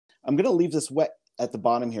I'm going to leave this wet at the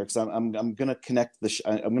bottom here because I'm going to connect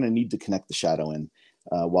I'm going to need to connect the shadow in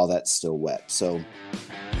while that's still wet. So.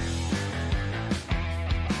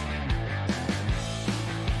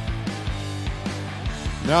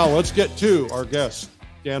 Now let's get to our guest,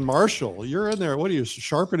 Dan Marshall. You're in there. What are you,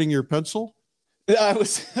 sharpening your pencil? I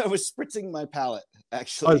was spritzing my palette,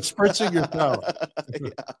 actually. Oh, spritzing your palette. Yeah.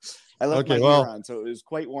 I left my heater on, so it was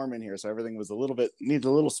quite warm in here. So everything was needed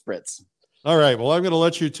a little spritz. All right. Well, I'm going to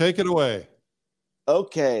let you take it away.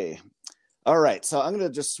 Okay. All right. So I'm going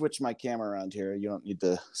to just switch my camera around here. You don't need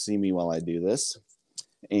to see me while I do this.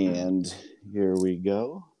 And here we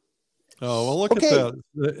go. Oh, well, look at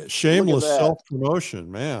that. Shameless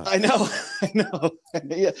self-promotion, man. I know.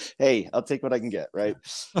 Yeah. Hey, I'll take what I can get, right?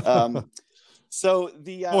 So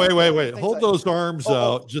the wait. Hold those arms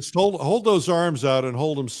out. Just hold those arms out and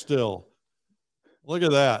hold them still. Look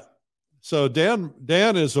at that. So Dan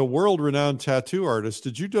is a world-renowned tattoo artist.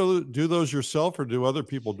 Did you do those yourself, or do other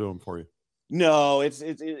people do them for you? No, it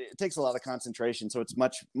takes a lot of concentration. So it's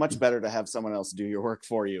much better to have someone else do your work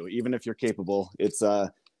for you, even if you're capable.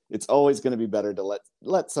 It's always going to be better to let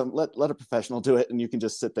a professional do it, and you can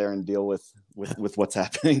just sit there and deal with what's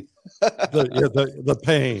happening. the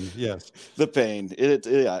pain, yes, the pain.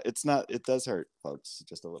 It does hurt, folks,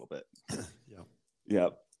 just a little bit. Yeah.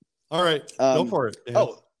 All right, go for it. Dan.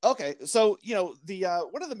 Oh, okay. So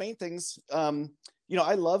one of the main things,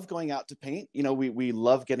 I love going out to paint. We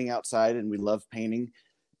love getting outside and we love painting,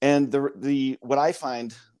 and what I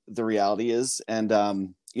find the reality is, and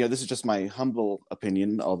this is just my humble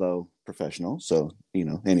opinion, although professional. So,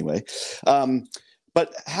 anyway,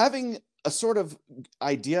 but having a sort of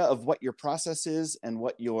idea of what your process is and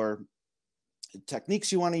what your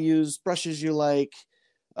techniques you want to use, brushes you like,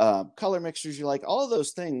 color mixtures you like, all of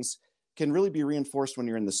those things can really be reinforced when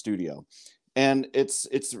you're in the studio. And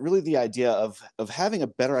it's really the idea of having a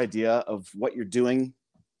better idea of what you're doing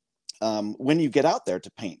when you get out there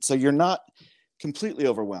to paint. So you're not completely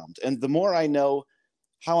overwhelmed. And the more I know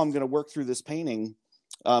how I'm going to work through this painting,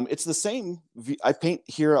 it's the same. I paint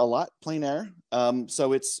here a lot, plein air.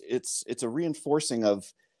 So it's a reinforcing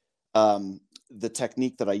of the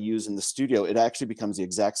technique that I use in the studio. It actually becomes the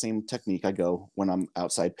exact same technique I go when I'm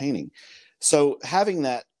outside painting. So having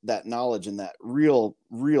that knowledge and that real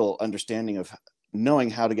understanding of knowing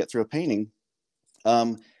how to get through a painting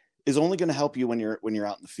is only going to help you when you're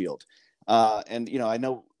out in the field. And I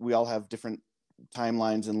know we all have different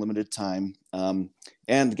timelines and limited time,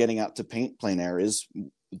 and getting out to paint plein air is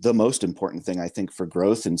the most important thing, I think, for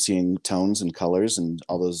growth and seeing tones and colors and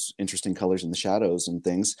all those interesting colors in the shadows and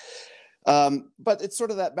things. But it's sort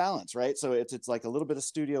of that balance, right? So it's like a little bit of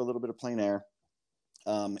studio, a little bit of plein air.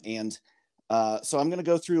 So I'm going to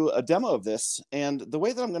go through a demo of this, and the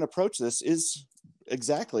way that I'm going to approach this is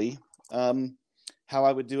exactly how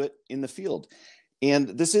I would do it in the field. And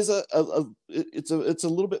this is it's a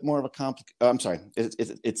little bit more of a I'm sorry,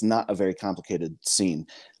 it's not a very complicated scene,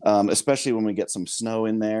 especially when we get some snow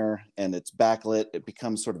in there and it's backlit. It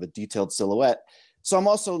becomes sort of a detailed silhouette. So I'm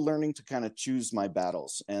also learning to kind of choose my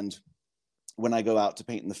battles. And when I go out to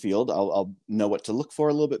paint in the field, I'll know what to look for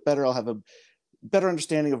a little bit better. I'll have a better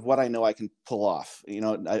understanding of what I know I can pull off. I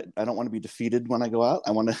don't want to be defeated when I go out.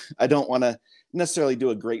 I don't want to necessarily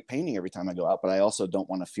do a great painting every time I go out, but I also don't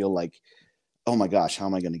want to feel like, oh my gosh, how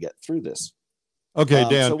am I going to get through this? Okay,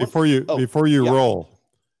 Dan, before you roll.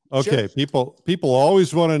 Okay, sure. People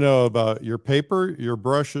always want to know about your paper, your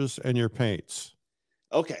brushes, and your paints.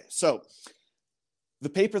 Okay, so the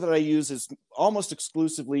paper that I use is almost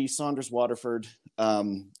exclusively Saunders Waterford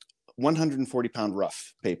 140-pound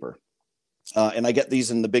rough paper. And I get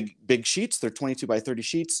these in the big sheets. They're 22 by 30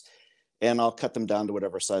 sheets, and I'll cut them down to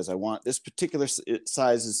whatever size I want. This particular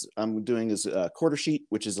size I'm doing is a quarter sheet,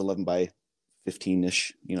 which is 11 by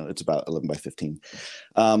 15-ish. It's about 11 by 15.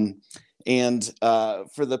 And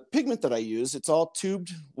for the pigment that I use, it's all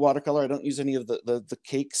tubed watercolor. I don't use any of the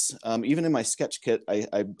cakes. Even in my sketch kit,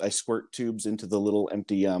 I squirt tubes into the little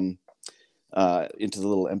empty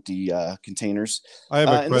containers. I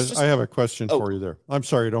have a question for you there. I'm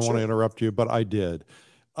sorry, I don't want to interrupt you, but I did.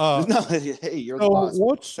 No, hey, you're the boss.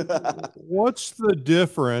 What's the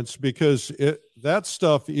difference? Because that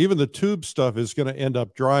stuff, even the tube stuff, is going to end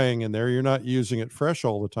up drying in there. You're not using it fresh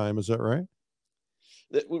all the time. Is that right?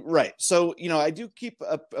 Right. So, I do keep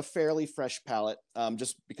a fairly fresh palette,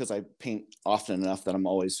 just because I paint often enough that I'm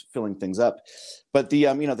always filling things up. But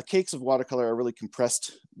the cakes of watercolor are really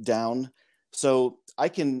compressed down. So I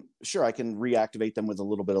can reactivate them with a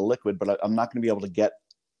little bit of liquid, but I'm not going to be able to get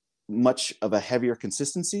much of a heavier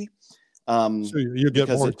consistency. So you get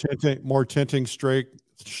more tinting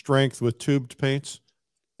strength with tubed paints?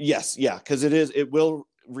 Yes. Yeah. Because it will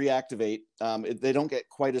reactivate. They don't get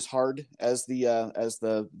quite as hard as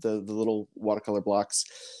the little watercolor blocks.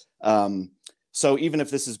 So even if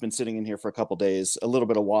this has been sitting in here for a couple days, a little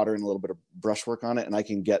bit of water and a little bit of brushwork on it, and I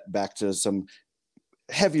can get back to some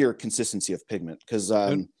heavier consistency of pigment. Because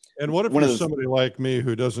and what if you're somebody like me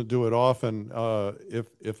who doesn't do it often?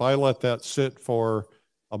 If I let that sit for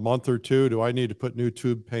a month or two, do I need to put new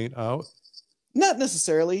tube paint out? Not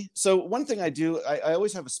necessarily. So one thing I do, I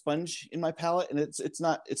always have a sponge in my palette, and it's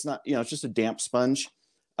not, you know, it's just a damp sponge.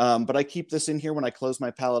 But I keep this in here when I close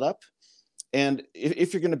my palette up. And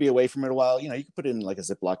if you're going to be away from it a while, you know, you can put it in like a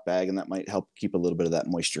Ziploc bag, and that might help keep a little bit of that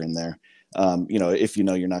moisture in there. You know, if you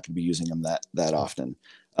know you're not going to be using them that often.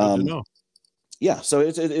 Yeah. So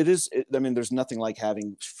I mean, there's nothing like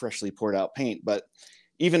having freshly poured out paint, but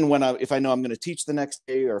even when if I know I'm going to teach the next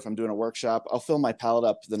day, or if I'm doing a workshop, I'll fill my palette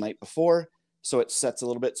up the night before, so it sets a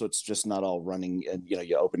little bit, so it's just not all running, and you know,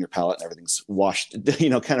 you open your palette and everything's washed, you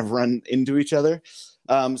know, kind of run into each other.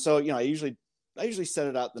 So you know, I usually set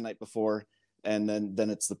it out the night before, and then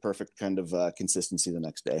it's the perfect kind of consistency the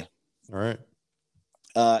next day. All right.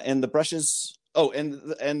 And the brushes. Oh,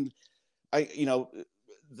 and I, you know,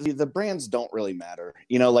 the brands don't really matter.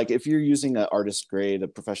 You know, like if you're using an artist grade, a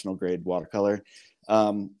professional grade watercolor,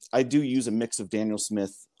 I do use a mix of Daniel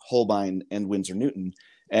Smith, Holbein, and Winsor Newton,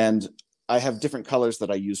 and I have different colors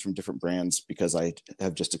that I use from different brands because I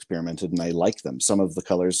have just experimented and I like them. Some of the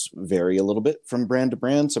colors vary a little bit from brand to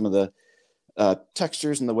brand. Some of the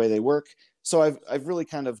textures and the way they work. So I've really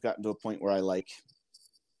kind of gotten to a point where I like,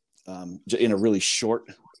 in a really short,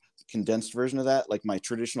 condensed version of that, like my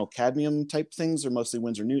traditional cadmium type things are mostly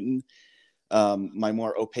Winsor Newton. My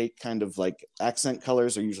more opaque kind of like accent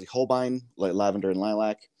colors are usually Holbein, like lavender and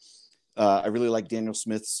lilac. I really like Daniel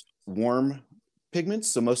Smith's warm pigments.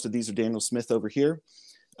 So most of these are Daniel Smith over here.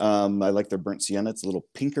 I like their burnt sienna. It's a little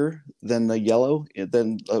pinker than the yellow,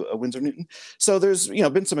 than a Winsor Newton. So there's, you know,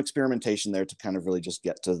 been some experimentation there to kind of really just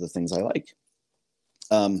get to the things I like.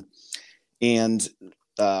 And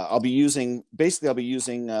I'll be using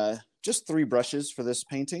just 3 brushes for this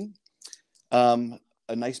painting. A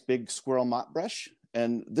nice big squirrel mop brush.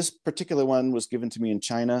 And this particular one was given to me in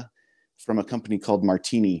China from a company called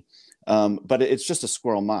Martini. But it's just a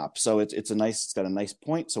squirrel mop. So it's got a nice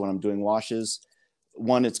point. So when I'm doing washes,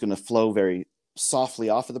 one, it's going to flow very softly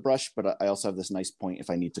off of the brush, but I also have this nice point if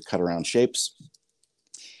I need to cut around shapes.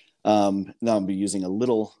 Now I'll be using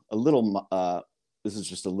this is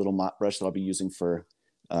just a little mop brush that I'll be using for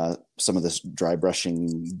some of this dry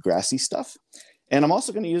brushing grassy stuff. And I'm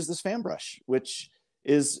also going to use this fan brush, which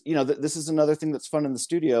is, you know, this is another thing that's fun in the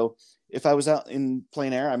studio. If I was out in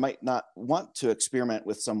plein air, I might not want to experiment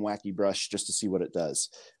with some wacky brush just to see what it does.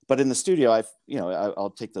 But in the studio, I'll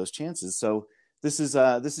take those chances. So this is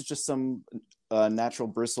just some natural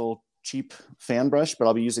bristle cheap fan brush, but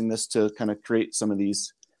I'll be using this to kind of create some of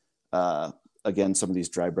these, again, some of these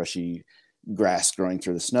dry brushy grass growing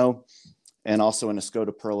through the snow. And also in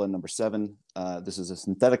Escoda Perla number 7, this is a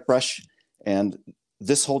synthetic brush, and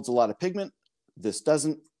this holds a lot of pigment. This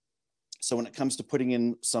doesn't. So when it comes to putting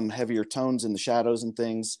in some heavier tones in the shadows and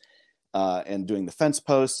things, and doing the fence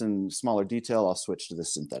posts and smaller detail, I'll switch to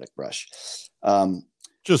this synthetic brush.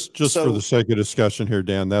 Just for the sake of discussion here,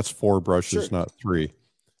 Dan, that's 4 brushes, sure. Not 3.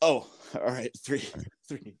 Oh, all right. 3.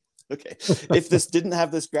 Okay. If this didn't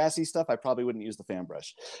have this grassy stuff, I probably wouldn't use the fan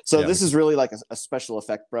brush. So yeah, this is really like a special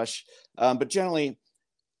effect brush. But generally,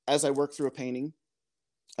 as I work through a painting,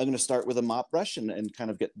 I'm going to start with a mop brush and kind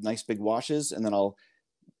of get nice big washes. And then I'll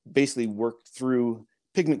basically work through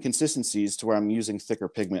pigment consistencies to where I'm using thicker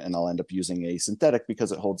pigment, and I'll end up using a synthetic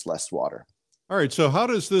because it holds less water. All right. So how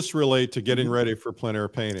does this relate to getting ready for plein air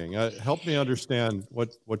painting? Help me understand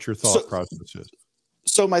what your thought process is.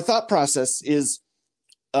 So my thought process is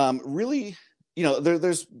really, you know,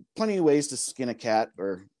 there's plenty of ways to skin a cat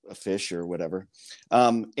or a fish or whatever.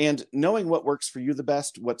 And knowing what works for you the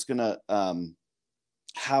best, what's going to,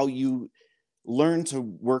 how you learn to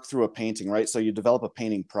work through a painting, right? So you develop a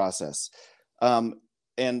painting process.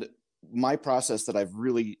 And my process that I've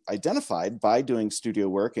really identified by doing studio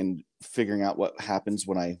work and figuring out what happens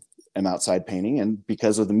when I am outside painting, and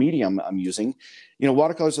because of the medium I'm using, you know,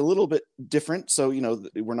 watercolor is a little bit different. So, you know,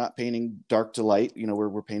 we're not painting dark to light, you know,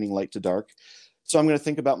 we're painting light to dark. So I'm going to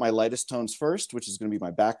think about my lightest tones first, which is going to be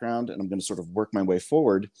my background, and I'm going to sort of work my way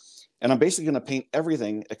forward. And I'm basically going to paint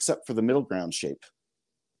everything except for the middle ground shape.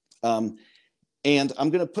 And I'm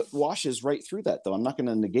going to put washes right through that, though. I'm not going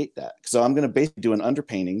to negate that. So I'm going to basically do an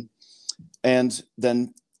underpainting and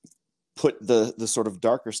then put the sort of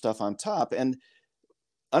darker stuff on top. And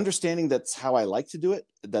understanding that's how I like to do it,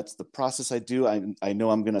 that's the process I do. I know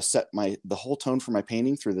I'm going to set the whole tone for my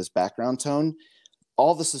painting through this background tone.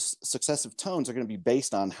 all the successive tones are going to be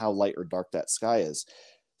based on how light or dark that sky is.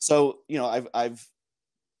 So, you know, I've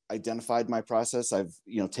identified my process. I've,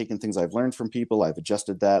 you know, taken things I've learned from people. I've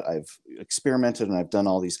adjusted that. I've experimented, and I've done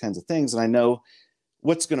all these kinds of things, and I know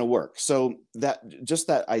what's going to work. So that, just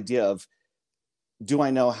that idea of, do I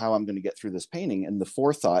know how I'm going to get through this painting, and the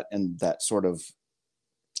forethought and that sort of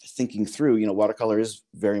thinking through, you know, watercolor is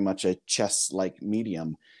very much a chess-like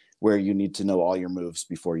medium where you need to know all your moves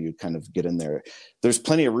before you kind of get in there. There's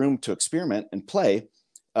plenty of room to experiment and play,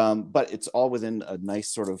 but it's all within a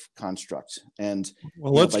nice sort of construct. And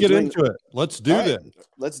well, let's get into it. Let's do this.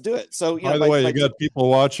 Let's do it. So, you by know, the way, you got people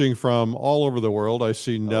watching from all over the world. I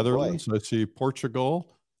see Netherlands, boy. I see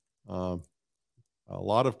Portugal, a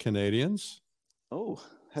lot of Canadians. Oh,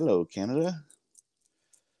 hello, Canada.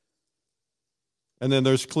 And then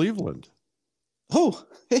there's Cleveland. Oh,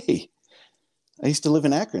 hey. I used to live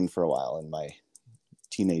in Akron for a while in my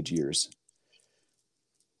teenage years.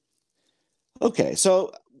 Okay,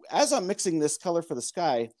 so as I'm mixing this color for the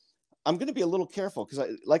sky, I'm going to be a little careful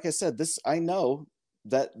because, like I said, I know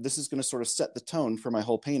that this is going to sort of set the tone for my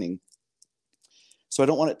whole painting. So I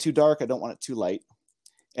don't want it too dark. I don't want it too light.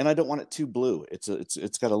 And I don't want it too blue. It's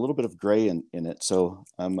got a little bit of gray in it. So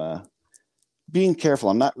I'm being careful.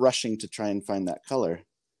 I'm not rushing to try and find that color.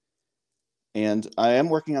 And I am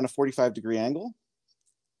working on a 45-degree angle.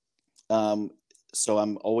 So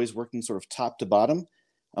I'm always working sort of top to bottom.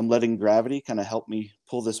 I'm letting gravity kind of help me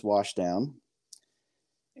pull this wash down.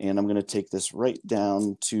 And I'm going to take this right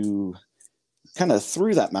down to kind of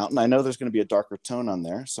through that mountain. I know there's going to be a darker tone on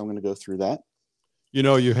there, so I'm going to go through that. You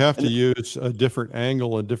know, you have to use a different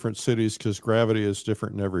angle in different cities because gravity is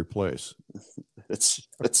different in every place. That's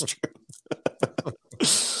true.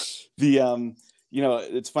 You know,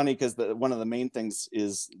 it's funny because one of the main things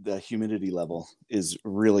is the humidity level is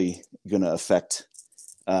really going to affect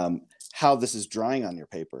how this is drying on your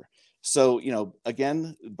paper. So, you know,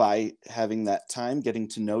 again, by having that time, getting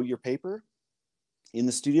to know your paper in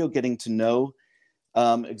the studio, getting to know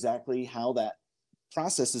exactly how that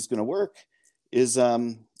process is going to work is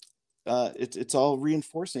it's all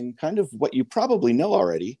reinforcing kind of what you probably know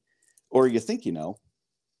already, or you think you know.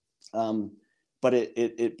 But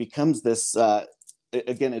it becomes this,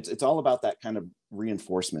 again, it's all about that kind of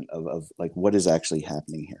reinforcement of like what is actually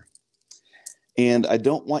happening here. And I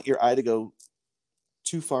don't want your eye to go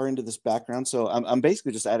too far into this background. So I'm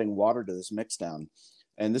basically just adding water to this mix down.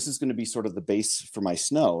 And this is going to be sort of the base for my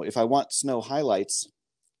snow. If I want snow highlights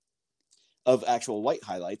of actual white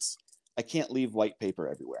highlights, I can't leave white paper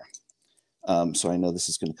everywhere. So I know this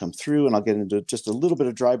is going to come through, and I'll get into just a little bit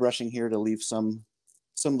of dry brushing here to leave some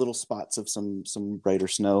little spots of some brighter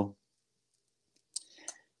snow.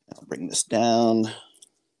 I'll bring this down.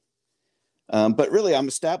 But really, I'm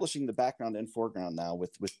establishing the background and foreground now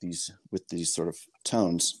with these sort of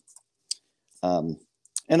tones. And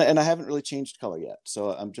I haven't really changed color yet,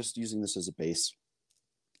 so I'm just using this as a base.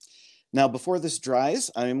 Now, before this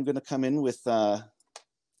dries, I'm going to come in with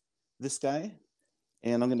this guy,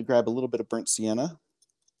 and I'm going to grab a little bit of burnt sienna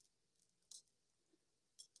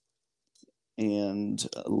and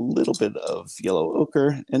a little bit of yellow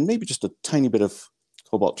ochre, and maybe just a tiny bit of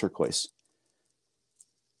cobalt turquoise.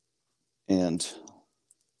 And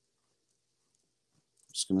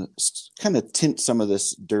I'm just going to kind of tint some of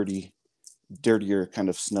this dirtier kind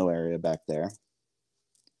of snow area back there.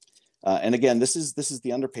 And again, this is the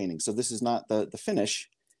underpainting, so this is not the finish.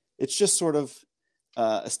 It's just sort of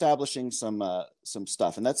establishing some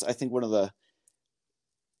stuff, and that's, I think, one of the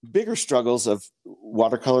bigger struggles of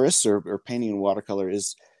watercolorists or painting in watercolor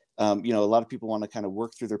is, you know, a lot of people want to kind of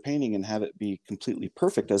work through their painting and have it be completely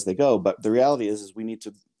perfect as they go, but the reality is we need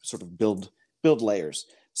to sort of build layers.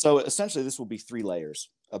 So essentially, this will be 3 layers: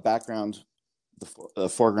 a background, the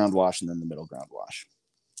foreground wash, and then the middle ground wash.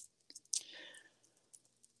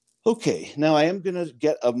 Okay, now I am going to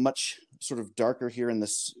get a much sort of darker here in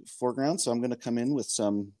this foreground, so I'm going to come in with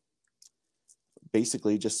some,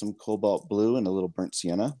 basically just some cobalt blue and a little burnt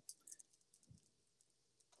sienna.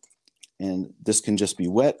 And this can just be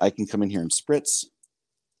wet. I can come in here and spritz.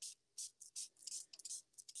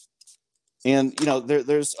 And, you know,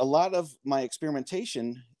 there's a lot of my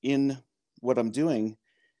experimentation in what I'm doing.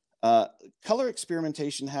 Color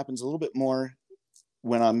experimentation happens a little bit more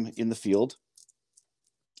when I'm in the field,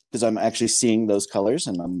 because I'm actually seeing those colors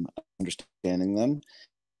and I'm understanding them.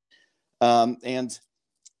 And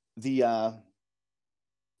the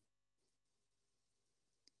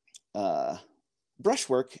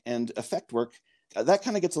brushwork and effect work, that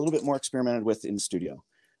kind of gets a little bit more experimented with in the studio.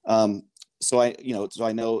 So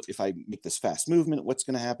I know if I make this fast movement, what's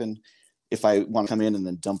going to happen. If I want to come in and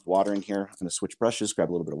then dump water in here, I'm going to switch brushes, grab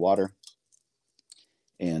a little bit of water.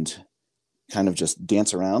 and kind of just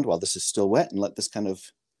dance around while this is still wet and let this kind of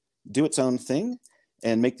do its own thing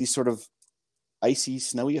and make these sort of icy,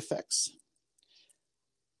 snowy effects.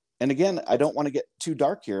 And again, I don't want to get too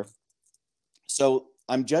dark here. So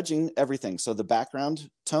I'm judging everything. So the background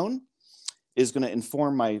tone is going to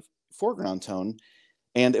inform my foreground tone.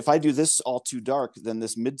 And if I do this all too dark, then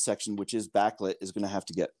this midsection, which is backlit, is going to have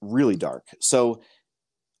to get really dark. So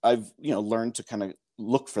I've, learned to kind of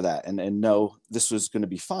look for that and know this was going to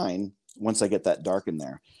be fine once I get that dark in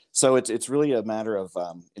there. So it's really a matter of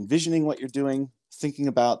envisioning what you're doing, thinking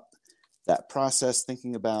about that process,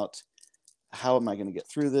 thinking about how am I going to get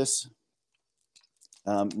through this.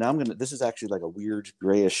 Now this is actually like a weird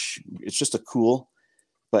grayish, it's just a cool,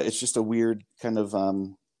 but it's just a weird kind of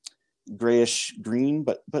grayish green,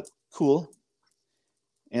 but cool.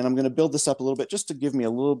 And I'm going to build this up a little bit just to give me a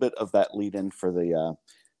little bit of that lead in for the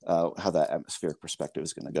how that atmospheric perspective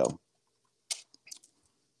is going to go.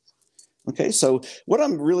 Okay, so what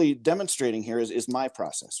I'm really demonstrating here is my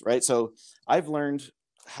process, right? So I've learned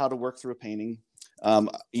how to work through a painting.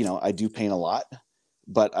 I do paint a lot,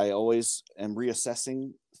 but I always am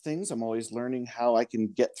reassessing things. I'm always learning how I can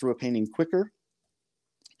get through a painting quicker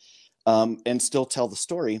and still tell the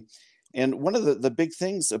story. And one of the big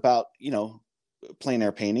things about, plein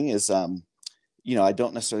air painting is, I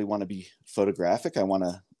don't necessarily want to be photographic. I want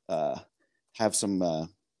to have some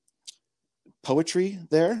poetry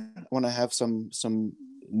there. I want to have some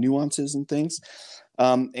nuances and things.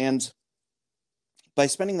 And by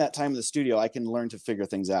spending that time in the studio, I can learn to figure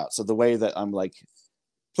things out. So the way that I'm like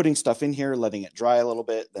putting stuff in here, letting it dry a little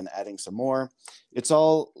bit, then adding some more, it's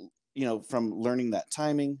all, from learning that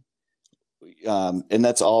timing. And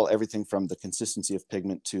that's all, everything from the consistency of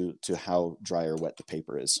pigment to how dry or wet the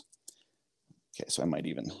paper is. Okay, so I might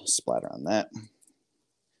even splatter on that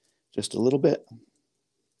just a little bit.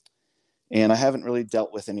 And I haven't really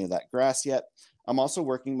dealt with any of that grass yet. I'm also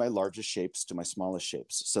working my largest shapes to my smallest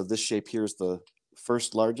shapes. So this shape here is the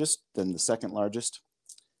first largest, then the second largest.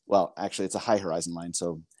 Well, actually it's a high horizon line,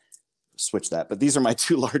 so switch that. But these are my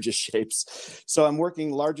two largest shapes. So I'm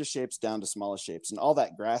working largest shapes down to smallest shapes, and all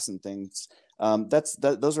that grass and things,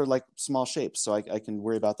 those are like small shapes. So I can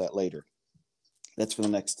worry about that later. That's for the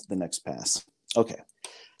next pass. Okay.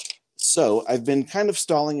 So I've been kind of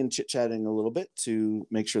stalling and chit-chatting a little bit to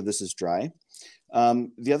make sure this is dry.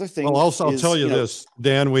 The other thing, well, I'll tell you this,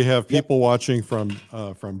 Dan. We have people watching from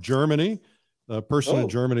Germany. The person in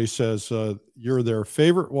Germany says you're their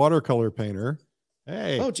favorite watercolor painter.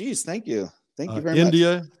 Hey. Oh, geez, thank you very much.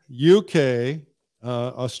 India, UK,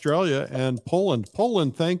 Australia, and Poland.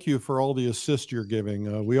 Poland, thank you for all the assist you're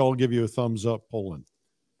giving. We all give you a thumbs up, Poland.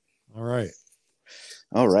 All right.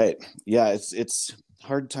 All right. Yeah, it's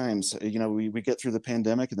hard times. We get through the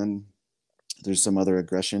pandemic, and then there's some other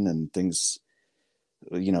aggression and things.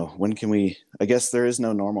 When can we? I guess there is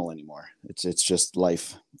no normal anymore. It's just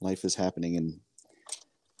life. Life is happening in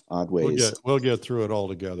odd ways. We'll get through it all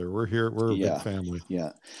together. We're here. We're a big family.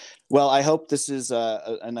 Yeah. Well, I hope this is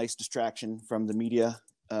a nice distraction from the media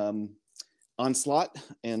onslaught,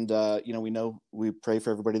 and we pray for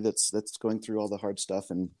everybody that's going through all the hard stuff,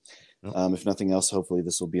 and if nothing else, hopefully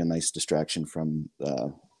this will be a nice distraction from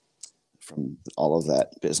all of that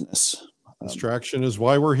business. Distraction is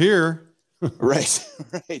why we're here. Right.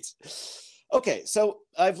 Okay, so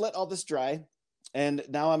I've let all this dry, and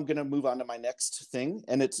now I'm going to move on to my next thing,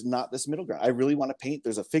 and it's not this middle ground. I really want to paint.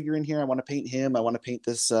 There's a figure in here. I want to paint him. I want to paint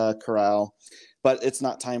this corral, but it's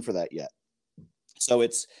not time for that yet. So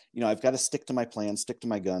it's, I've got to stick to my plan, stick to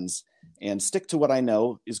my guns, and stick to what I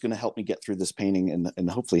know is going to help me get through this painting and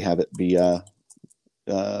hopefully have it be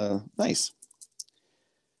nice.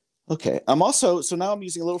 Okay, so now I'm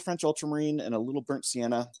using a little French ultramarine and a little burnt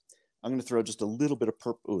sienna. I'm going to throw just a little bit of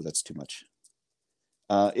purple. Oh, that's too much.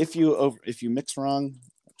 If you mix wrong,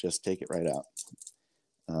 just take it right out.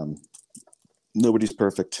 Nobody's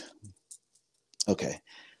perfect. Okay,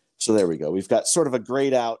 so there we go. We've got sort of a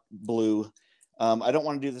grayed out blue. I don't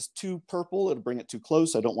want to do this too purple. It'll bring it too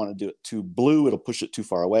close. I don't want to do it too blue. It'll push it too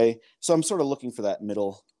far away. So I'm sort of looking for that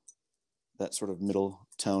sort of middle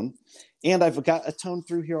tone. And I've got a tone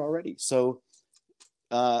through here already. So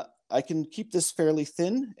I can keep this fairly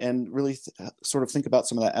thin and really sort of think about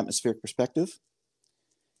some of that atmospheric perspective.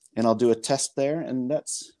 And I'll do a test there. And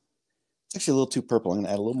it's actually a little too purple. I'm going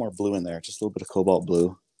to add a little more blue in there, just a little bit of cobalt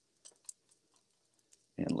blue.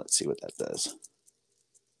 And let's see what that does.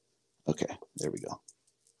 Okay, there we go.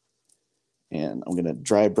 And I'm going to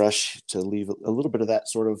dry brush to leave a little bit of that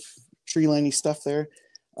sort of tree liney stuff there.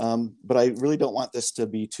 But I really don't want this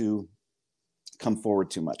to come forward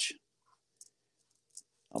too much.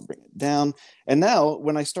 I'll bring it down. And now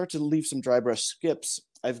when I start to leave some dry brush skips,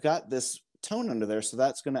 I've got this tone under there, so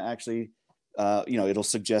that's going to actually, it'll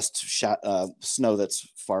suggest snow that's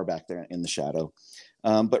far back there in the shadow.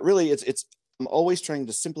 But really, I'm always trying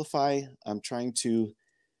to simplify. I'm trying to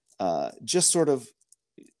just sort of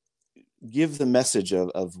give the message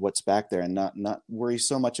of what's back there, and not worry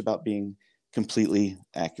so much about being completely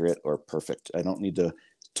accurate or perfect. I don't need to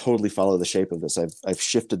totally follow the shape of this. I've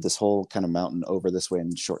shifted this whole kind of mountain over this way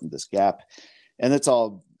and shortened this gap, and it's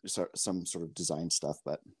all some sort of design stuff.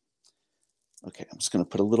 But okay, I'm just going to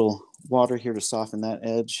put a little water here to soften that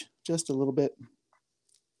edge just a little bit,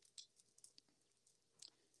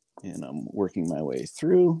 and I'm working my way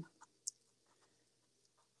through.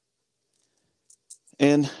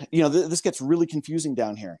 And this gets really confusing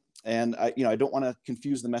down here. And I don't want to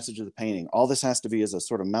confuse the message of the painting. All this has to be is a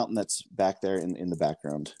sort of mountain that's back there in the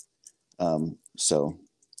background. So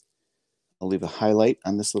I'll leave a highlight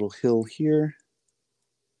on this little hill here,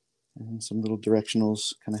 and some little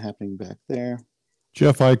directionals kind of happening back there.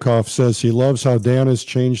 Jeff Eichhoff says he loves how Dan has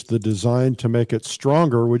changed the design to make it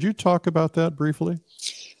stronger. Would you talk about that briefly?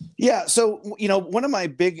 Yeah. So, one of my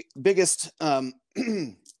biggest, I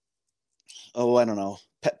don't know,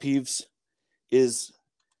 pet peeves is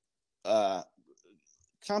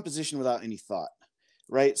composition without any thought,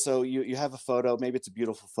 right? So you have a photo, maybe it's a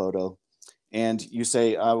beautiful photo, and you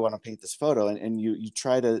say, I want to paint this photo, and you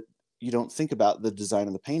don't think about the design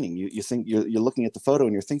of the painting. You think you're looking at the photo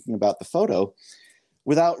and you're thinking about the photo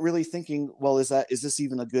without really thinking, well, is this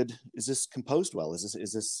composed well? Is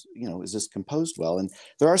this composed well? And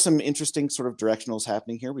there are some interesting sort of directionals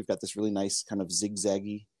happening here. We've got this really nice kind of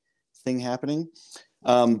zigzaggy thing happening.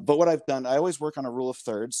 But what I've done, I always work on a rule of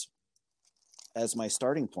thirds as my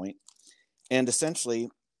starting point. And essentially,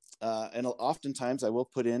 and oftentimes I will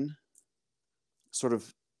put in sort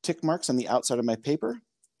of tick marks on the outside of my paper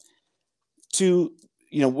to,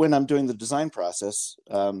 when I'm doing the design process.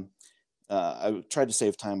 I tried to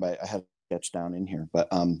save time by, I have a sketch down in here, but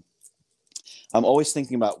I'm always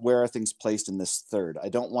thinking about where are things placed in this third. I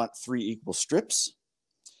don't want 3 equal strips.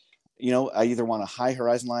 I either want a high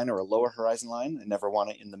horizon line or a lower horizon line. I never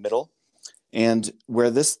want it in the middle. And where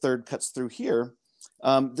this third cuts through here,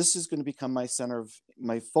 this is going to become my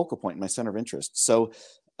focal point, my center of interest. So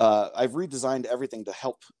I've redesigned everything to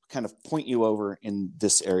help kind of point you over in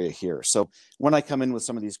this area here. So when I come in with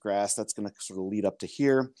some of these grass, that's going to sort of lead up to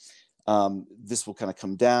here. This will kind of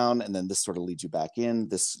come down, and then this sort of leads you back in.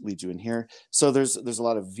 This leads you in here. So there's a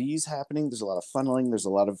lot of V's happening. There's a lot of funneling. There's a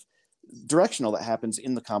lot of directional that happens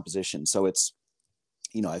in the composition. So it's,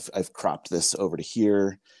 I've cropped this over to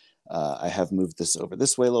here. I have moved this over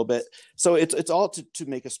this way a little bit. So it's all to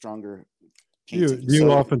make a stronger painting.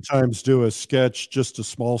 You oftentimes do a sketch, just a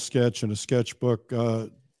small sketch in a sketchbook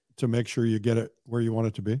to make sure you get it where you want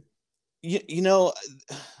it to be?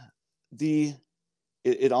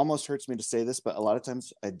 It almost hurts me to say this, but a lot of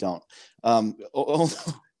times I don't.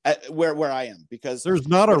 Where I am, because there's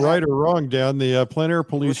not a right or wrong, Dan. The plein air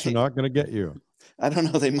police are not going to get you. I don't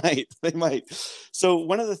know. They might. So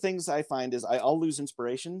one of the things I find is I'll lose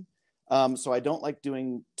inspiration. So I don't like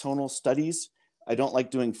doing tonal studies. I don't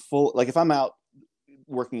like doing full, like if I'm out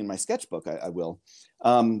working in my sketchbook, I will.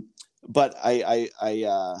 But I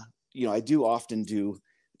do often do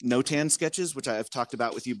no-tan sketches, which I've talked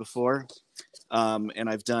about with you before. And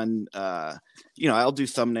I've done, I'll do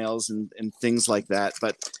thumbnails and things like that.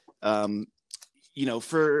 But,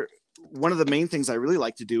 for one of the main things I really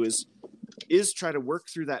like to do is try to work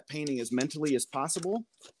through that painting as mentally as possible.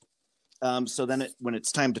 So then when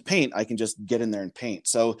it's time to paint, I can just get in there and paint.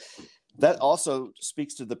 So that also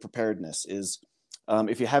speaks to the preparedness is,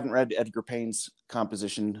 if you haven't read Edgar Payne's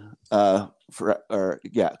composition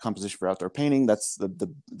composition for outdoor painting, that's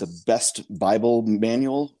the best Bible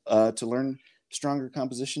manual to learn stronger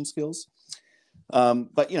composition skills.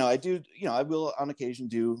 But I will on occasion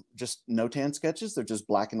do just no-tan sketches. They're just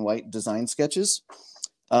black and white design sketches.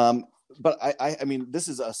 But I mean, this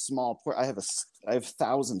is a small part. I have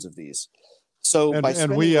thousands of these. So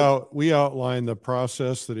we outline the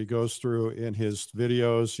process that he goes through in his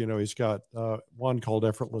videos. He's got one called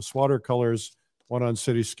Effortless Watercolors, one on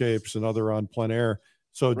cityscapes, another on plein air.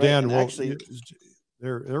 So Dan,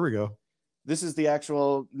 there we go. This is the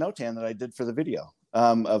actual no-tan that I did for the video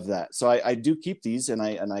of that. So I do keep these, and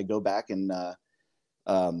I go back and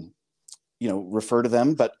refer to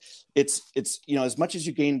them. But it's as much as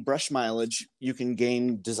you gain brush mileage, you can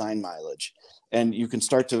gain design mileage, and you can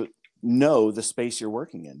start to know the space you're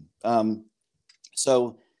working in.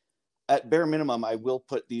 So at bare minimum, I will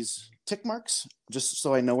put these tick marks just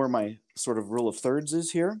so I know where my sort of rule of thirds is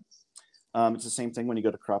here. It's the same thing when you go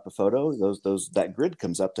to crop a photo. That grid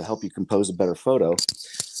comes up to help you compose a better photo.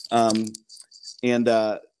 And,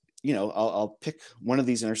 you know, I'll pick one of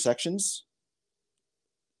these intersections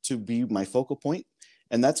to be my focal point,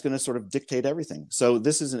 and that's going to sort of dictate everything. So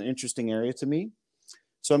this is an interesting area to me.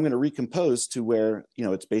 So I'm going to recompose to where, you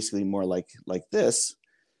know, it's basically more like this.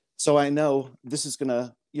 So I know this is going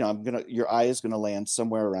to, you know, your eye is going to land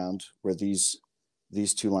somewhere around where these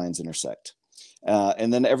two lines intersect.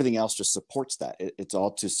 And then everything else just supports that. It's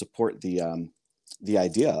all to support the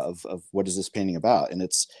idea of what is this painting about. And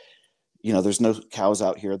it's, you know, there's no cows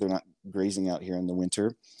out here. They're not grazing out here in the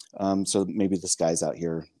winter. So maybe this guy's out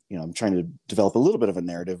here, you know, I'm trying to develop a little bit of a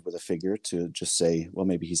narrative with a figure to just say, well,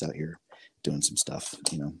 maybe he's out here doing some stuff,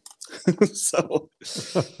 you know. So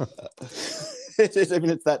I mean,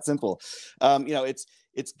 it's that simple. You know, it's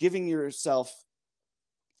giving yourself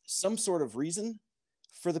some sort of reason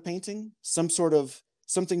for the painting,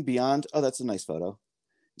 something beyond, oh, that's a nice photo,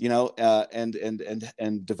 you know,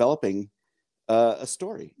 and developing a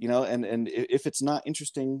story, you know, and if it's not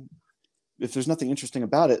interesting, if there's nothing interesting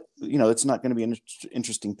about it, you know, it's not going to be an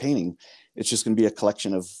interesting painting. It's just going to be a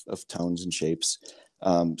collection of tones and shapes.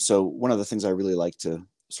 So one of the things I really like to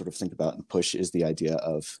sort of think about and push is the idea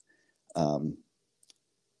of,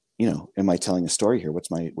 you know, am I telling a story here?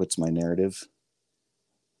 What's my narrative?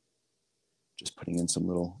 Just putting in some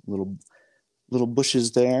little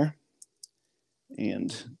bushes there.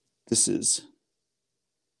 And this is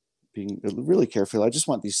being really careful. I just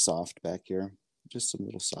want these soft back here, just some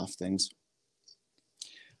little soft things.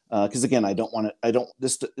 Because again,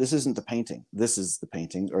 this isn't the painting. This is the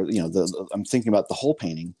painting, or, you know, I'm thinking about the whole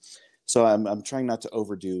painting. So I'm trying not to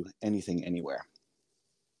overdo anything anywhere.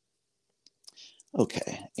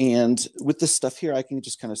 Okay, and with this stuff here, I can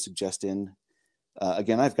just kind of suggest in,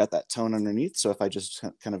 again, I've got that tone underneath. So if I just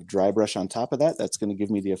kind of dry brush on top of that, that's going to give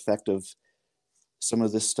me the effect of some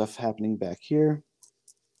of this stuff happening back here.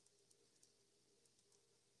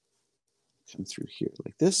 Come through here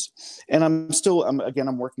like this. And I'm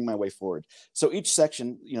working my way forward. So each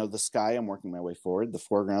section, you know, the sky, I'm working my way forward. The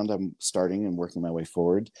foreground, I'm starting and working my way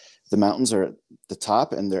forward. The mountains are at the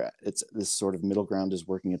top, and it's this sort of middle ground is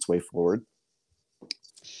working its way forward.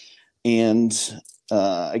 And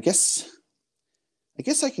I guess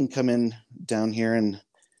I can come in down here and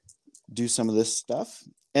do some of this stuff.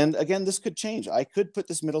 And again, this could change. I could put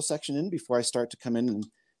this middle section in before I start to come in and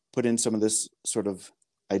put in some of this sort of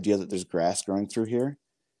idea that there's grass growing through here.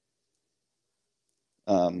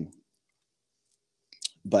 But,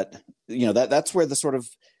 you know, that's where the sort of,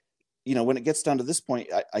 you know, when it gets down to this point,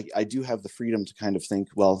 I do have the freedom to kind of think,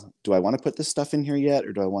 well, do I want to put this stuff in here yet,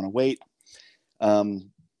 or do I want to wait?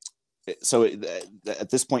 So at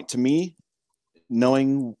this point, to me,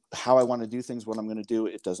 knowing how I want to do things, what I'm going to do,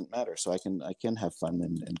 it doesn't matter. So I can have fun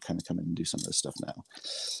and kind of come in and do some of this stuff now.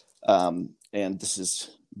 And this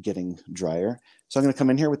is getting drier. So I'm going to come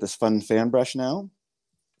in here with this fun fan brush now.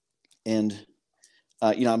 And,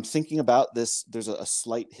 you know, I'm thinking about this. There's a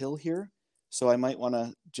slight hill here. So I might want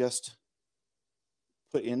to just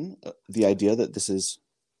put in the idea that this is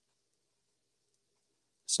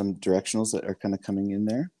some directionals that are kind of coming in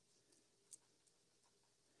there.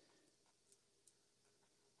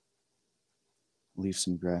 Leave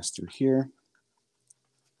some grass through here.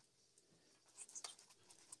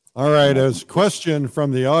 All right, as a question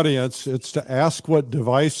from the audience, it's to ask what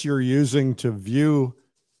device you're using to view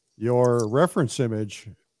your reference image.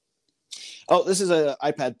 Oh, this is an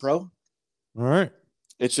iPad Pro. All right.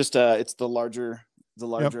 It's just it's the larger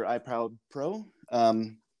iPad Pro.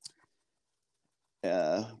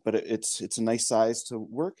 But it's a nice size to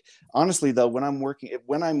work. Honestly, though, when I'm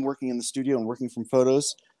working in the studio and working from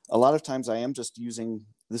photos, a lot of times I am just using,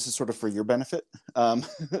 this is sort of for your benefit. A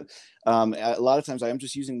lot of times I am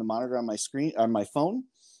just using the monitor on my screen, on my phone,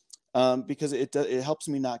 because it helps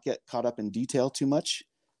me not get caught up in detail too much.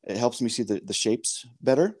 It helps me see the shapes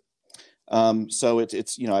better. So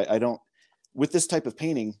it's, you know, I don't, with this type of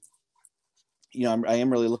painting, you know, I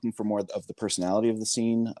am really looking for more of the personality of the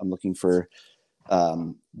scene. I'm looking for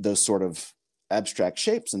those sort of abstract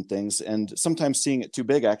shapes and things. And sometimes seeing it too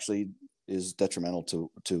big actually is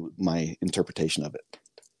detrimental to my interpretation of it.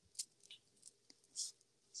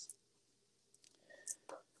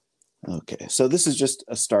 Okay, so this is just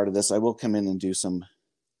a start of this. I will come in and do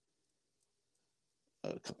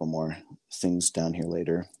a couple more things down here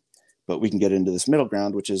later, but we can get into this middle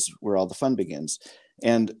ground, which is where all the fun begins.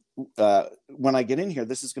 And when I get in here,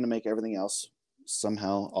 this is going to make everything else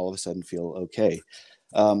somehow all of a sudden feel okay.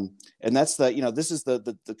 And that's you know, this is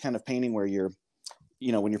the kind of painting where you're,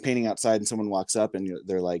 you know, when you're painting outside and someone walks up and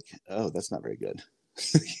they're like, oh, that's not very good.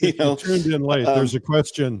 You know, you tuned in late. There's a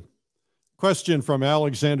question question from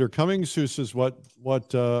Alexander Cummings, who says, what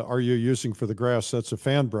are you using for the grass? That's a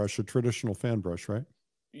fan brush, a traditional fan brush, right?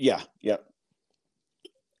 Yeah. Yeah.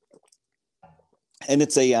 And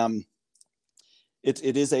it's a,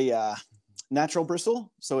 it is a natural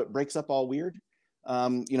bristle. So it breaks up all weird.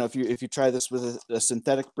 You know, if you try this with a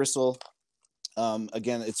synthetic bristle,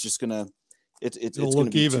 again, it's just gonna, it's gonna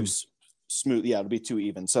be even. Too smooth. Yeah, it'll be too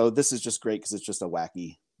even. So this is just great because it's just a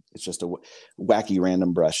wacky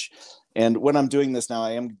random brush. And when I'm doing this now,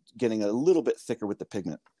 I am getting a little bit thicker with the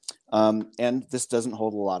pigment. And this doesn't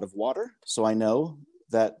hold a lot of water. So I know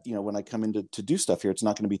that, you know, when I come in to do stuff here, it's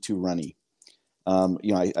not going to be too runny.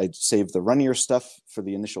 You know, I save the runnier stuff for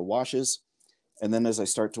the initial washes. And then as I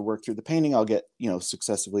start to work through the painting, I'll get, you know,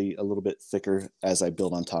 successively a little bit thicker as I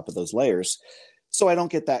build on top of those layers. So I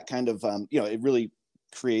don't get that kind of, you know, it really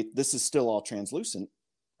this is still all translucent.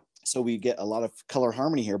 So we get a lot of color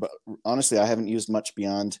harmony here, but honestly, I haven't used much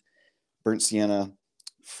beyond burnt sienna,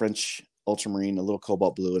 French ultramarine, a little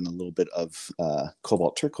cobalt blue, and a little bit of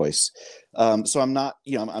cobalt turquoise. So I'm not,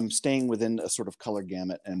 you know, I'm staying within a sort of color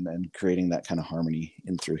gamut and creating that kind of harmony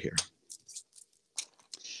in through here.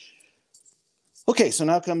 Okay, so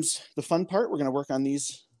now comes the fun part. We're going to work on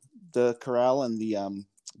the corral and the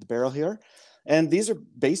barrel here. And these are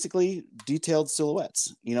basically detailed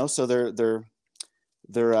silhouettes, you know, so they're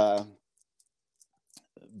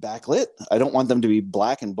backlit. I don't want them to be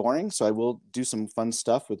black and boring, so I will do some fun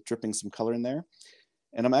stuff with dripping some color in there.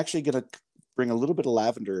 And I'm actually going to bring a little bit of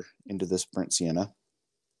lavender into this burnt sienna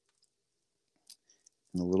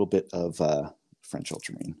and a little bit of French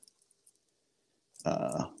ultramarine.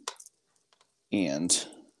 And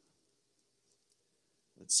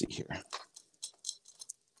let's see here.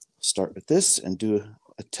 Start with this and do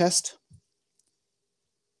a test.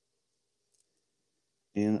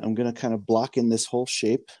 And I'm going to kind of block in this whole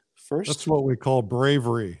shape first. That's what we call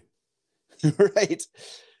bravery. Right.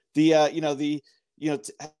 The, you know,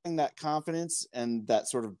 having that confidence and that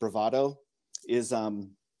sort of bravado is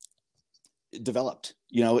developed.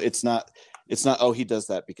 You know, it's not, oh, he does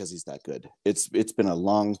that because he's that good. It's been a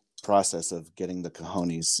long process of getting the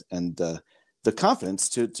cojones and the confidence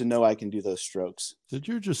to know I can do those strokes. Did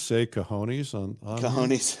you just say cojones on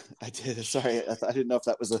cojones? Here? I did. Sorry, I didn't know if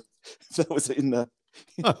that was in the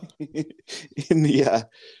in the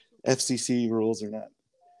FCC rules or not.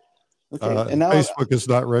 Okay, and now Facebook is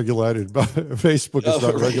not regulated by Facebook is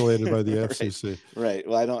not regulated by the FCC. Right.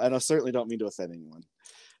 Well, I certainly don't mean to offend anyone.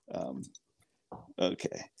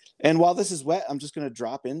 Okay, and while this is wet, I'm just going to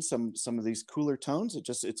drop in some of these cooler tones. I've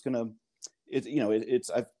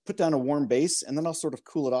put down a warm base and then I'll sort of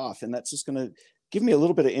cool it off, and that's just going to give me a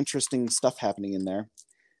little bit of interesting stuff happening in there.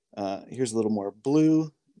 Here's a little more blue.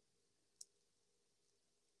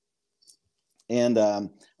 And I'm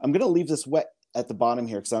going to leave this wet at the bottom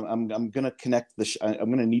here because I'm going to connect I'm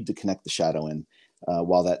going to need to connect the shadow in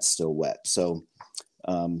while that's still wet. So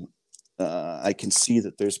I can see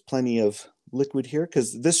that there's plenty of liquid here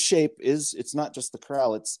because this shape it's not just the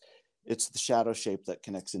corral, it's the shadow shape that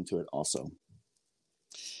connects into it also.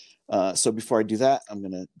 So before I do that, I'm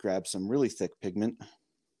going to grab some really thick pigment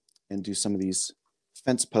and do some of these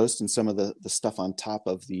fence posts and some of the stuff on top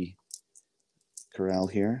of the corral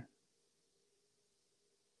here.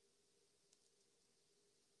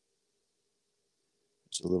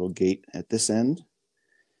 There's a little gate at this end.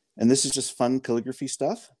 And this is just fun calligraphy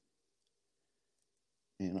stuff.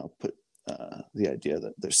 And I'll put the idea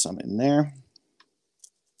that there's some in there.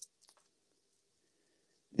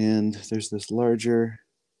 And there's this larger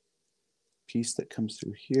piece that comes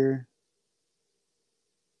through here.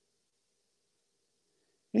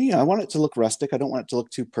 And yeah, I want it to look rustic. I don't want it to look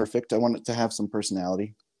too perfect. I want it to have some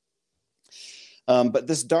personality. But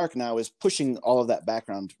this dark now is pushing all of that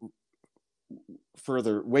background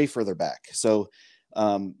way further back. So,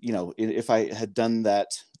 you know, if I had done that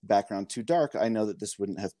background too dark, I know that this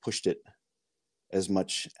wouldn't have pushed it as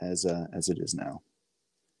much as it is now.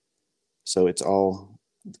 So it's all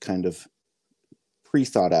kind of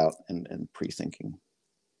pre-thought out and pre-thinking.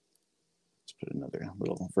 Let's put another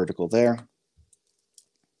little vertical there.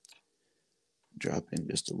 Drop in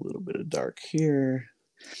just a little bit of dark here.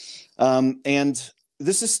 And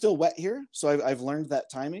this is still wet here, so I've learned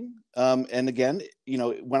that timing. And again, you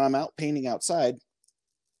know, when I'm out painting outside,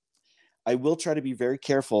 I will try to be very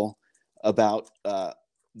careful about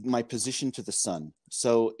my position to the sun.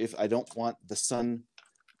 So if I don't want the sun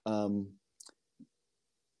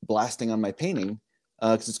blasting on my painting,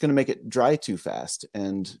 because it's going to make it dry too fast.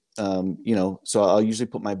 And you know, so I'll usually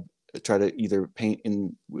try to either paint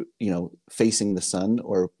in, you know, facing the sun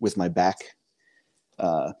or with my back.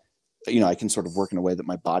 You know, I can sort of work in a way that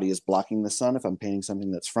my body is blocking the sun if I'm painting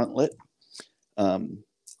something that's front lit.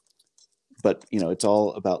 But it's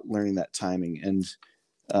all about learning that timing. And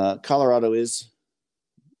Colorado is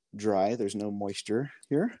dry. There's no moisture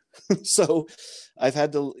here. So I've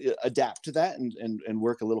had to adapt to that and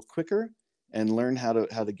work a little quicker and learn how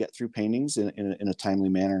to get through paintings in a timely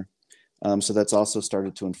manner. So that's also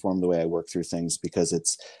started to inform the way I work through things,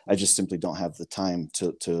 because I just simply don't have the time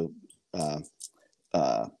to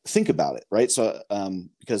think about it, right? So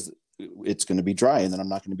because it's going to be dry, and then I'm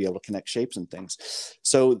not going to be able to connect shapes and things.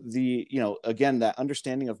 So again, that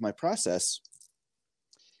understanding of my process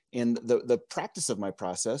and the practice of my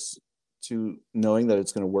process to knowing that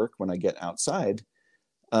it's going to work when I get outside,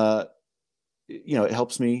 it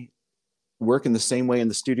helps me work in the same way in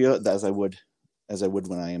the studio as I would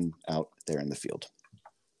when I am out there in the field.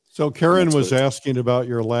 So Karen was asking about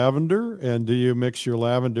your lavender, and do you mix your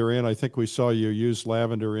lavender in? I think we saw you use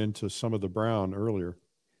lavender into some of the brown earlier.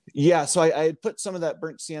 Yeah, so I had put some of that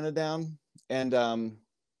burnt sienna down, and then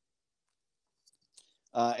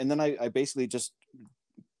I basically just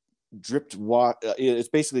dripped water. It's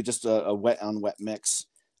basically just a wet on wet mix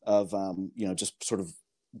of just sort of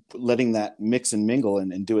letting that mix and mingle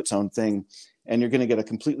and do its own thing, and you're going to get a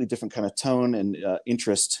completely different kind of tone and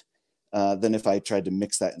interest than if I tried to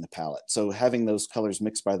mix that in the palette. So having those colors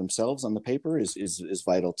mixed by themselves on the paper is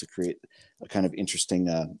vital to create a kind of interesting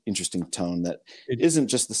tone that isn't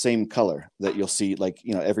just the same color that you'll see. Like,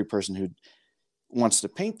 every person who wants to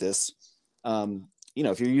paint this,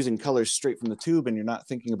 if you're using colors straight from the tube and you're not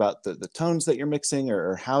thinking about the tones that you're mixing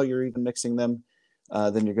or how you're even mixing them,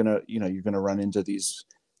 then you're gonna run into these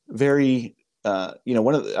very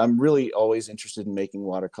I'm really always interested in making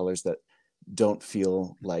watercolors that don't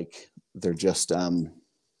feel like they're just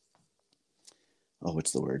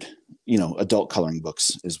what's the word? Adult coloring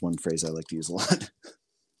books is one phrase I like to use a lot.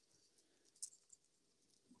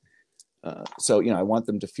 So I want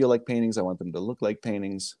them to feel like paintings. I want them to look like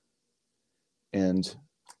paintings. And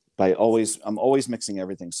I'm always mixing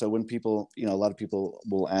everything. So when people, a lot of people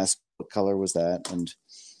will ask, what color was that? And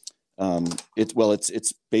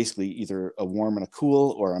it's basically either a warm and a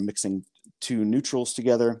cool, or I'm mixing two neutrals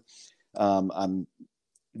together. I'm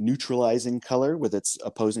neutralizing color with its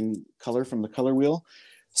opposing color from the color wheel.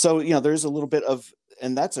 So, there's a little bit of,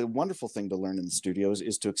 and that's a wonderful thing to learn in the studios,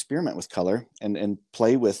 is to experiment with color and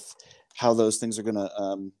play with how those things are going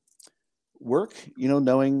to work,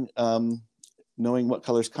 knowing what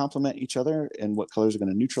colors complement each other and what colors are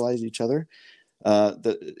going to neutralize each other.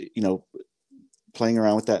 Playing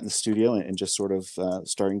around with that in the studio and just sort of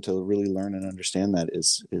starting to really learn and understand that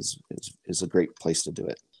is a great place to do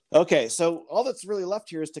it. Okay, so all that's really left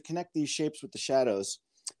here is to connect these shapes with the shadows.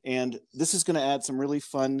 And this is going to add some really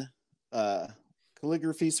fun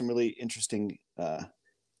calligraphy, some really interesting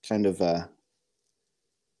kind of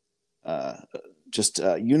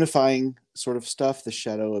unifying sort of stuff. The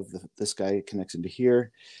shadow of this guy connects into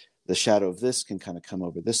here. The shadow of this can kind of come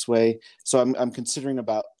over this way. So I'm considering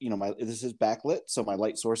about, this is backlit, so my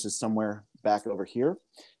light source is somewhere back over here.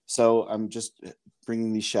 So I'm just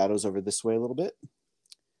bringing these shadows over this way a little bit.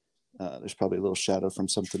 There's probably a little shadow from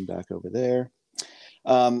something back over there.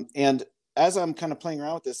 And as I'm kind of playing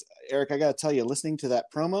around with this, Eric, I got to tell you, listening to that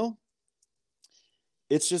promo,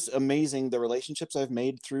 it's just amazing the relationships I've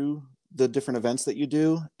made through the different events that you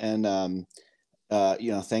do. And,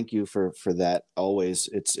 thank you for that always.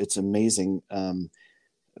 It's amazing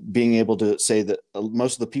being able to say that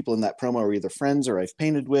most of the people in that promo are either friends or I've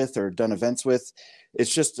painted with or done events with.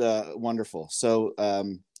 It's just wonderful. So,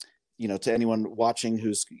 to anyone watching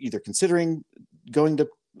who's either considering going to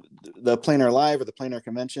the Plein Live or the Plein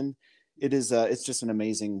convention, it's just an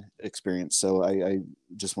amazing experience. So I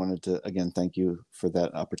just wanted to, again, thank you for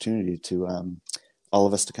that opportunity to all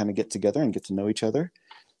of us to kind of get together and get to know each other.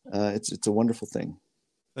 It's a wonderful thing.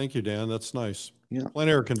 Thank you, Dan. That's nice. Yeah.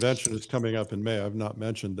 Plein convention is coming up in May. I've not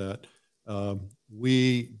mentioned that.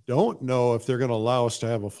 We don't know if they're going to allow us to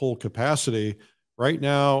have a full capacity. Right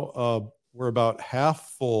now, we're about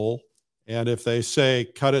half full. And if they say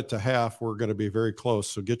cut it to half, we're going to be very close.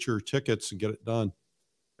 So get your tickets and get it done.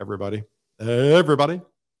 Everybody.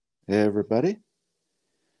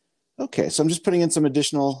 Okay. So I'm just putting in some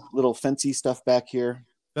additional little fancy stuff back here.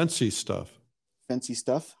 Fancy stuff.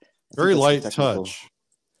 Very light touch.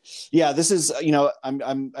 Yeah, this is, I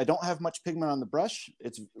don't have much pigment on the brush.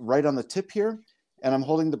 It's right on the tip here, and I'm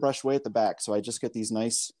holding the brush way at the back. So I just get these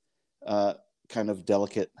nice kind of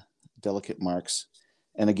delicate marks.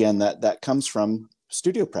 And again, that comes from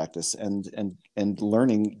studio practice and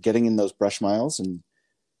learning, getting in those brush miles and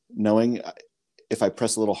knowing if I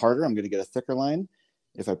press a little harder, I'm going to get a thicker line.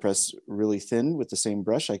 If I press really thin with the same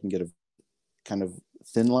brush, I can get a kind of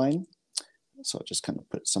thin line. So I'll just kind of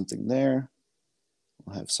put something there.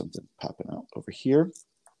 We'll have something popping out over here.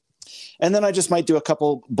 And then I just might do a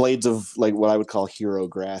couple blades of like what I would call hero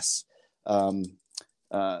grass.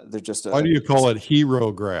 They're just why do you call it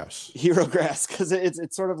hero grass? Hero grass because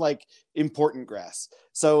it's sort of like important grass.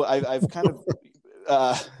 So I've kind of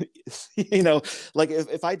you know, like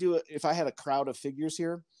if I had a crowd of figures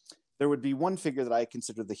here, there would be one figure that I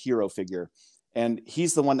consider the hero figure, and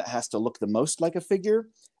he's the one that has to look the most like a figure,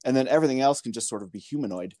 and then everything else can just sort of be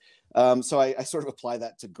humanoid. So I sort of apply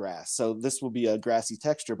that to grass. So this will be a grassy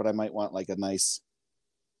texture, but I might want like a nice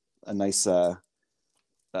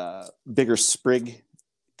bigger sprig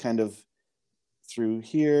kind of through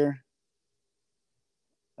here.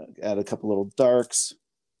 Add a couple little darks.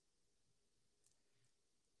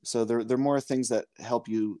 So they're more things that help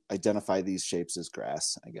you identify these shapes as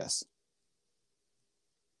grass, I guess.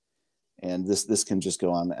 And this can just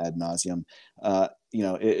go on ad nauseum. You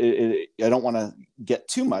know, I don't want to get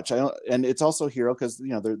too much. And it's also hero because, you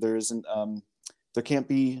know, there isn't there can't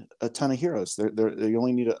be a ton of heroes. You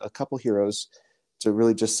only need a couple heroes to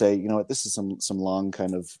really just say, you know what, this is some long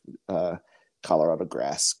kind of Colorado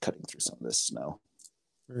grass cutting through some of this snow.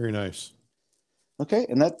 Very nice. Okay,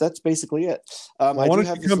 and that's basically it. Well, why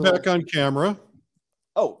don't you come back on camera?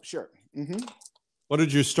 Oh, sure. Mm-hmm. What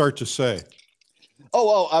did you start to say?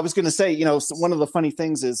 Oh, I was going to say, you know, so one of the funny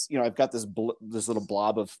things is, you know, I've got this little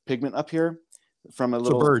blob of pigment up here from It's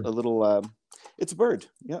a bird. It's a bird.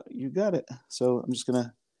 Yeah, you got it. So I'm just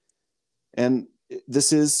gonna, and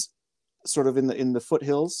this is sort of in the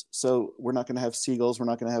foothills. So we're not going to have seagulls. We're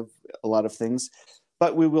not going to have a lot of things,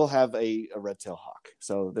 but we will have a red-tailed hawk.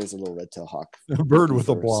 So there's a little red-tailed hawk. A bird with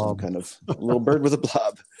a blob. Kind of a little bird with a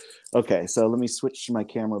blob. Okay, so let me switch my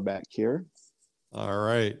camera back here. All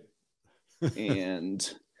right.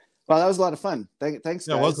 And well, that was a lot of fun. Thanks.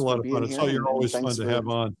 Yeah, it was a lot of fun. It's all you're always fun to have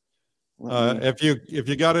on. If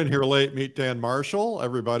you got in here late, meet Dan Marshall,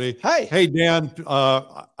 everybody. Hi. Hey, Dan,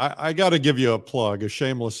 I got to give you a plug, a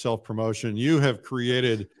shameless self-promotion. You have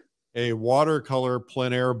created a watercolor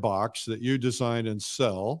plein air box that you design and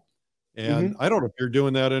sell. And I don't know if you're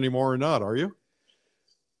doing that anymore or not. Are you?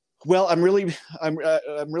 Well, I'm really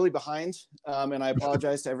behind, and I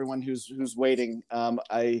apologize to everyone who's waiting.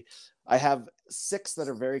 I have 6 that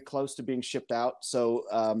are very close to being shipped out, so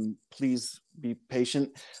please be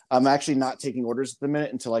patient. I'm actually not taking orders at the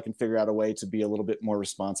minute until I can figure out a way to be a little bit more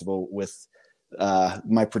responsible with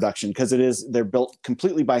my production, because they're built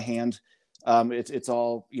completely by hand. It's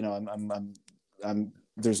all, you know,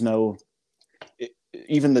 there's no.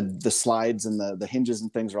 Even the slides and the hinges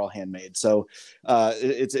and things are all handmade. So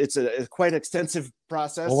it's a quite extensive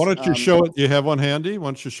process. Well, why don't you show it? Do you have one handy? Why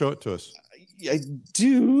don't you show it to us? I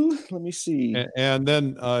do. Let me see. And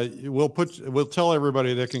then we'll tell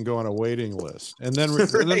everybody they can go on a waiting list. And then,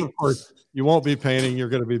 right. And then of course you won't be painting. You're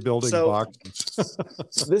going to be building boxes.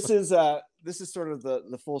 This is sort of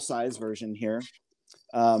the full size version here.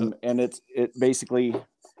 And it basically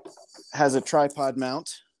has a tripod mount.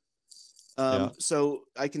 So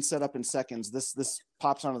I can set up in seconds. This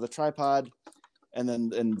pops onto the tripod, and then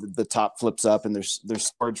the top flips up, and there's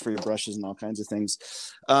storage for your brushes and all kinds of things.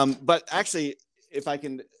 But actually, if I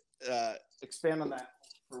can expand on that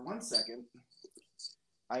for 1 second,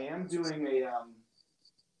 I am doing a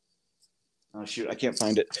oh shoot, I can't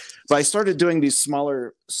find it. But I started doing these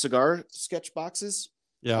smaller cigar sketch boxes.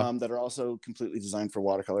 That are also completely designed for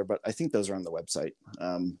watercolor, but I think those are on the website.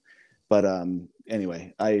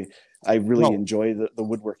 Anyway, I really enjoy the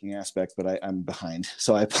woodworking aspect, but I'm behind,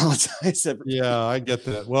 so I apologize. Yeah, I get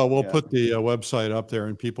that. Well, we'll put the website up there,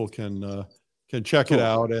 and people can check it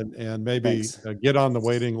out and maybe get on the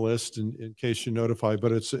waiting list in case you notify.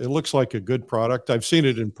 But it looks like a good product. I've seen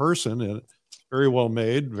it in person, and it's very well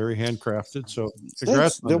made, very handcrafted. So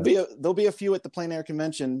congrats. There'll be a few at the Plein Air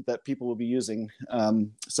convention that people will be using.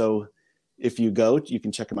 So if you go, you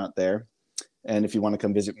can check them out there. And if you want to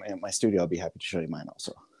come visit my studio, I'll be happy to show you mine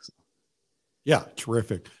also. So. Yeah,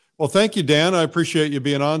 terrific. Well, thank you, Dan. I appreciate you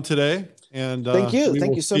being on today. And thank you.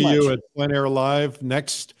 Thank you so much. See you at Plein Air Live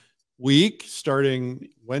next week, starting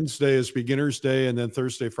Wednesday is Beginner's Day, and then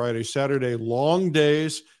Thursday, Friday, Saturday, long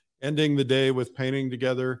days, ending the day with painting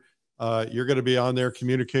together. You're going to be on there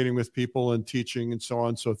communicating with people and teaching and so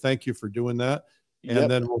on. So thank you for doing that. And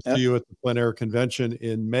then we'll see you at the Plein Air Convention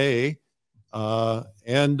in May.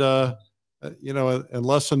 You know,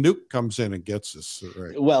 unless a nuke comes in and gets us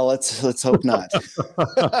right. Well, let's hope not.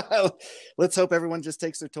 Let's hope everyone just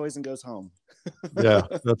takes their toys and goes home. Yeah,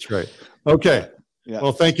 that's right. Okay. Yeah.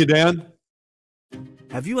 Well, thank you, Dan.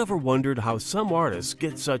 Have you ever wondered how some artists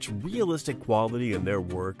get such realistic quality in their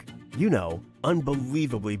work? You know,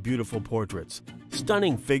 unbelievably beautiful portraits,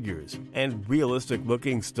 stunning figures, and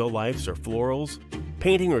realistic-looking still lifes or florals.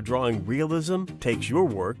 Painting or drawing realism takes your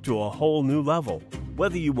work to a whole new level.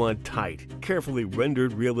 Whether you want tight, carefully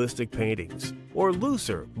rendered realistic paintings, or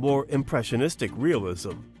looser, more impressionistic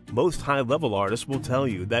realism, most high-level artists will tell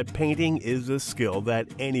you that painting is a skill that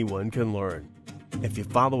anyone can learn. If you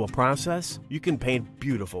follow a process, you can paint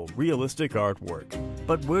beautiful, realistic artwork.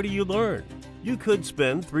 But where do you learn? You could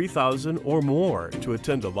spend $3,000 or more to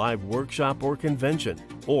attend a live workshop or convention,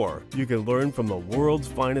 or you can learn from the world's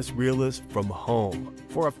finest realists from home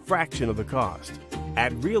for a fraction of the cost.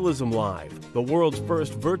 At Realism Live, the world's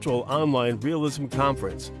first virtual online realism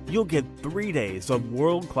conference, you'll get 3 days of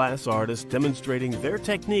world-class artists demonstrating their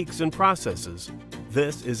techniques and processes.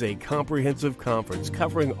 This is a comprehensive conference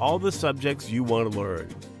covering all the subjects you want to learn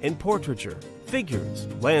in portraiture, figures,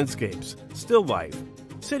 landscapes, still life,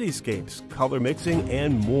 cityscapes, color mixing,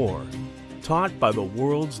 and more. Taught by the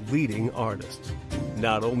world's leading artists.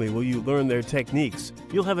 Not only will you learn their techniques,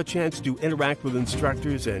 you'll have a chance to interact with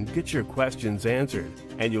instructors and get your questions answered.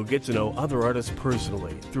 And you'll get to know other artists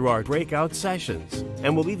personally through our breakout sessions.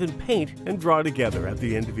 And we'll even paint and draw together at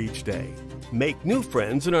the end of each day. Make new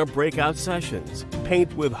friends in our breakout sessions.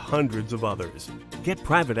 Paint with hundreds of others. Get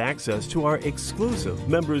private access to our exclusive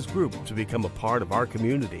members group to become a part of our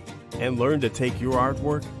community. And learn to take your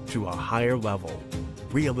artwork to a higher level.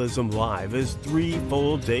 Realism Live is 3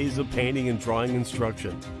 full days of painting and drawing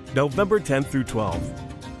instruction, November 10th through 12th.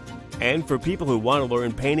 And for people who want to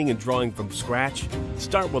learn painting and drawing from scratch,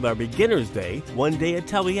 start with our Beginner's Day 1-day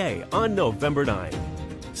atelier on November 9th.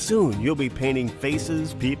 Soon you'll be painting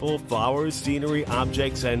faces, people, flowers, scenery,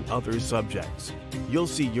 objects, and other subjects. You'll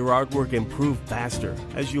see your artwork improve faster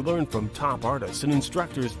as you learn from top artists and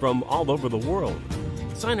instructors from all over the world.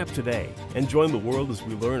 Sign up today and join the world as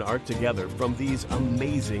we learn art together from these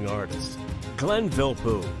amazing artists. Glenn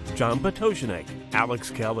Villepeu, John Potoshanek,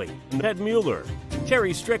 Alex Kelly, Ned Mueller,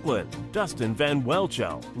 Terry Strickland, Dustin Van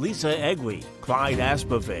Welchel, Lisa Egley, Clyde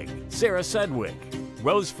Aspavig, Sarah Sedgwick,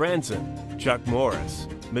 Rose Franson, Chuck Morris,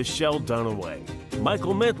 Michelle Dunaway,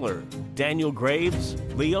 Michael Mittler, Daniel Graves,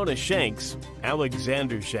 Leona Shanks,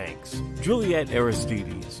 Alexander Shanks, Juliet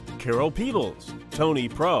Aristides, Carol Peebles, Tony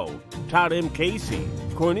Pro, Todd M. Casey,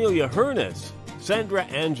 Cornelia Hernes, Sandra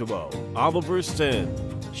Angelo, Oliver Sin,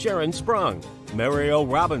 Sharon Sprung, Mario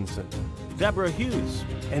Robinson, Deborah Hughes,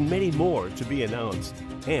 and many more to be announced.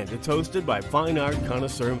 And it's hosted by fine art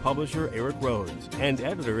connoisseur and publisher Eric Rhodes and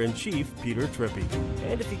editor-in-chief Peter Trippi.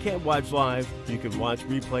 And if you can't watch live, you can watch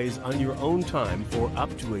replays on your own time for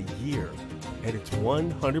up to a year. And it's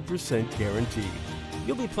 100% guaranteed.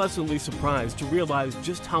 You'll be pleasantly surprised to realize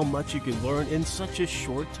just how much you can learn in such a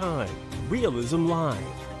short time. Realism Live,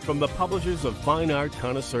 from the publishers of Fine Art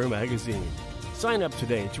Connoisseur magazine. Sign up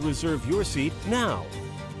today to reserve your seat now